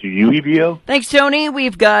WUEVO. Thanks, Tony.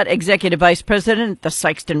 We've got Executive Vice President at the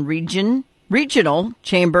Sikeston Regional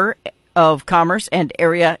Chamber of Commerce and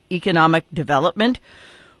Area Economic Development.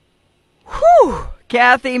 Whew!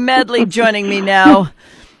 Kathy Medley joining me now.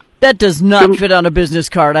 That does not fit on a business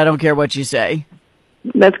card. I don't care what you say.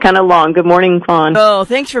 That's kind of long. Good morning, Fawn. Oh,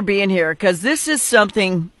 thanks for being here, because this is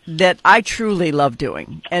something that I truly love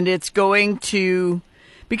doing. And it's going to,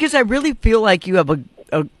 because I really feel like you have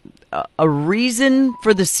a reason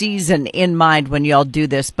for the season in mind when y'all do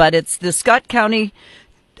this. But it's the Scott County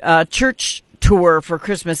Church Tour for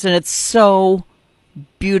Christmas, and it's so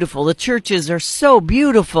beautiful. The churches are so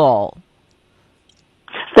beautiful.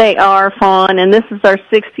 They are, Fawn, and this is our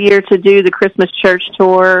 6th year to do the Christmas Church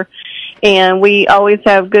Tour. And we always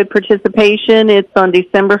have good participation. It's on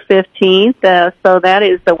December 15th, so that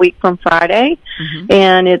is a week from Friday. Mm-hmm.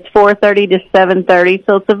 And it's 4:30 to 7:30,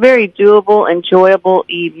 so it's a very doable, enjoyable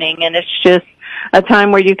evening. And it's just a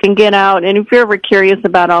time where you can get out. And if you're ever curious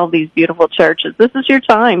about all these beautiful churches, this is your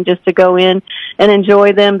time just to go in and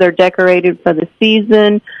enjoy them. They're decorated for the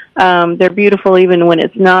season. They're beautiful even when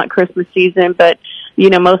it's not Christmas season, but you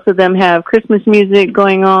know, most of them have Christmas music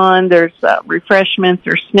going on. There's refreshments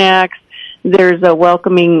or snacks. There's a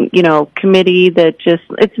welcoming, committee that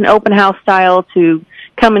it's an open house style to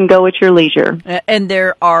come and go at your leisure. And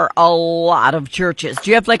there are a lot of churches. Do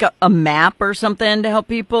you have like a map or something to help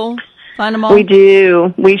people find them all? We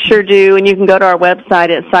do. We sure do. And you can go to our website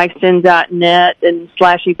at sikeston.net and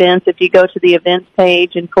 /events. If you go to the events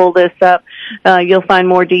page and pull this up, you'll find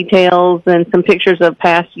more details and some pictures of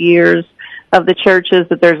past years of the churches,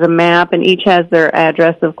 that there's a map, and each has their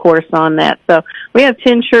address, of course, on that. So we have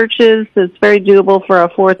 10 churches. It's very doable for a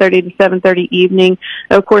 4:30 to 7:30 evening.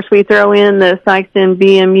 Of course, we throw in the Sikeston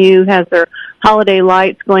BMU has their holiday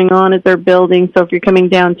lights going on at their building. So if you're coming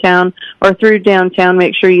downtown or through downtown,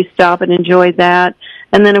 make sure you stop and enjoy that.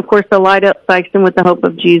 And then, of course, the Light Up Sikeston with the Hope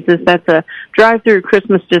of Jesus. That's a drive-through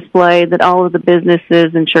Christmas display that all of the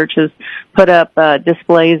businesses and churches put up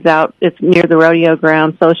displays out. It's near the rodeo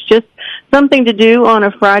ground. So it's just something to do on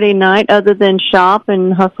a Friday night other than shop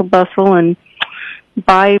and hustle bustle and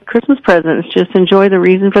buy Christmas presents. Just enjoy the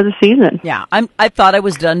reason for the season. Yeah, I thought I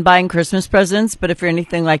was done buying Christmas presents, but if you're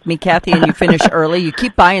anything like me, Kathy, and you finish early, you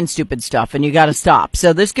keep buying stupid stuff, and you got to stop.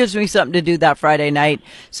 So this gives me something to do that Friday night,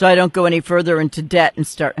 so I don't go any further into debt and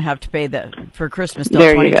have to pay for Christmas till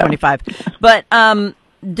 2025. But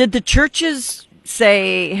did the churches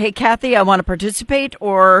say, "Hey, Kathy, I want to participate,"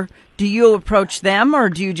 or do you approach them, or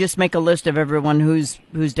do you just make a list of everyone who's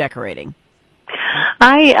decorating?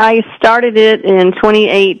 I started it in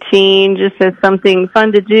 2018 just as something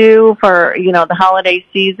fun to do for, the holiday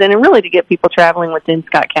season and really to get people traveling within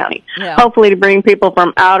Scott County. Yeah. Hopefully to bring people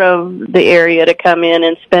from out of the area to come in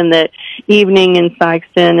and spend the evening in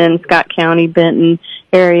Sikeston and Scott County, Benton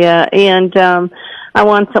area. And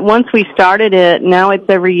once we started it, now it's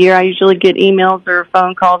every year. I usually get emails or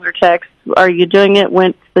phone calls or texts. Are you doing it?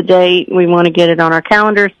 When's the date? We want to get it on our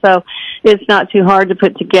calendar. So it's not too hard to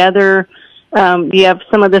put together. You have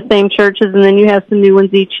some of the same churches, and then you have some new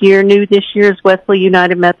ones each year. New this year is Wesley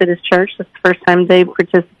United Methodist Church. That's the first time they've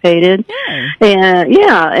participated. And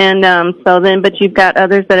but you've got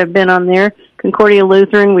others that have been on there. Concordia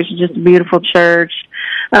Lutheran, which is just a beautiful church.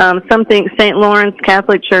 St. Lawrence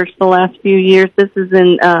Catholic Church the last few years. This is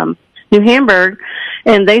in New Hamburg,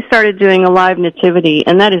 and they started doing a live nativity,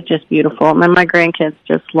 and that is just beautiful. And my grandkids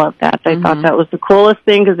just love that. They thought that was the coolest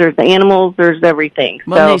thing because there's animals, there's everything.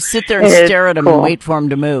 Well, they sit there and stare at them and wait for them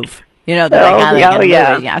to move. They're like,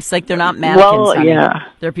 yeah. It's like they're not mannequins. Well, yeah.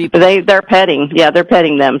 They're people. They're petting. Yeah, they're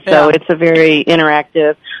petting them. So it's a very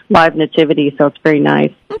interactive live nativity, so it's very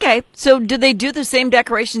nice. Okay. So do they do the same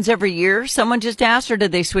decorations every year? Someone just asked, or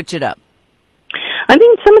did they switch it up? I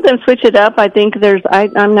think some of them switch it up. I think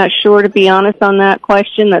I'm not sure, to be honest, on that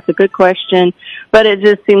question. That's a good question. But it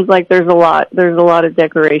just seems like there's a lot of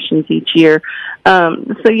decorations each year.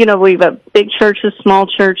 We've got big churches, small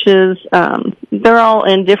churches. They're all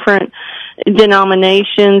in different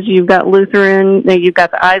denominations. You've got Lutheran, you've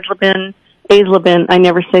got the Aisleben. I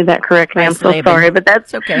never say that correctly. I'm so sorry, but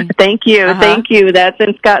that's okay. Thank you. Thank you. That's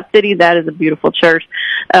in Scott City. That is a beautiful church.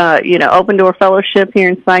 Open Door Fellowship here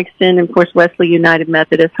in Sikeston, and of course Wesley United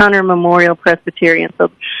Methodist, Hunter Memorial Presbyterian.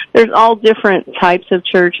 So there's all different types of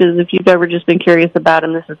churches. If you've ever just been curious about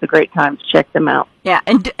them, this is a great time to check them out. Yeah,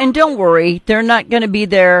 and don't worry, they're not going to be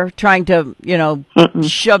there trying to,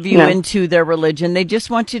 shove you into their religion. They just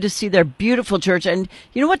want you to see their beautiful church. And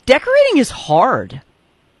you know what? Decorating is hard.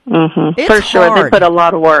 Mm-hmm. For sure. Hard. They put a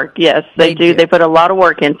lot of work. Yes, they do. They put a lot of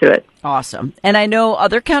work into it. Awesome. And I know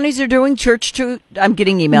other counties are doing church tour. I'm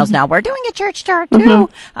getting emails now. We're doing a church tour too.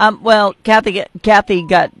 Well, Kathy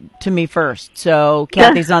got to me first, so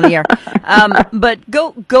Kathy's on the air. But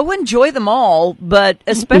go enjoy them all, but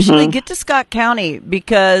especially get to Scott County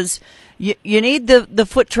because you need the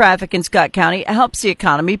foot traffic in Scott County. It helps the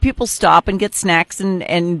economy. People stop and get snacks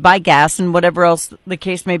and buy gas and whatever else the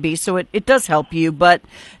case may be. So it does help you, but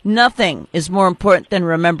nothing is more important than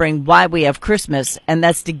remembering why we have Christmas, and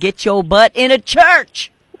that's to get your butt in a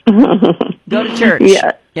church. Go to church.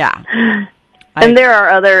 Yeah. And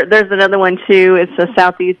there's another one too. It's a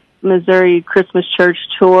Southeast Missouri Christmas Church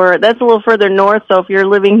Tour. That's a little further north, so if you're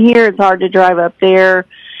living here, it's hard to drive up there.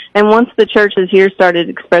 And once the churches here started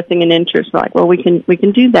expressing an interest, like, well, we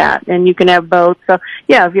can do that, and you can have both. So,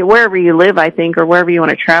 yeah, wherever you live, I think, or wherever you want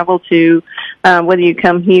to travel to, whether you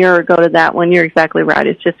come here or go to that one, you're exactly right.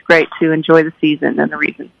 It's just great to enjoy the season and the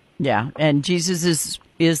reason. Yeah, and Jesus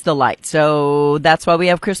is the light, so that's why we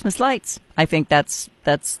have Christmas lights. I think that's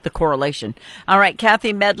the correlation. All right,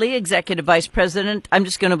 Kathy Medley, Executive Vice President. I'm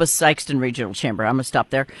just going to Sikeston Regional Chamber. I'm going to stop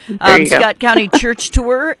there. Scott County Church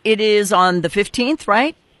Tour. It is on the 15th,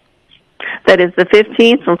 right? That is the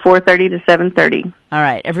 15th from 4:30 to 7:30. All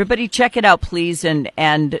right, everybody, check it out, please,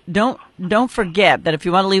 and don't forget that if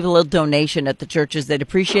you want to leave a little donation at the churches, they'd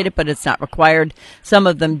appreciate it, but it's not required. Some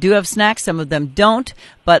of them do have snacks, some of them don't,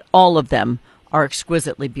 but all of them are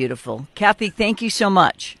exquisitely beautiful. Kathy, thank you so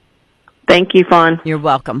much. Thank you, Fawn. You're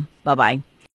welcome. Bye-bye.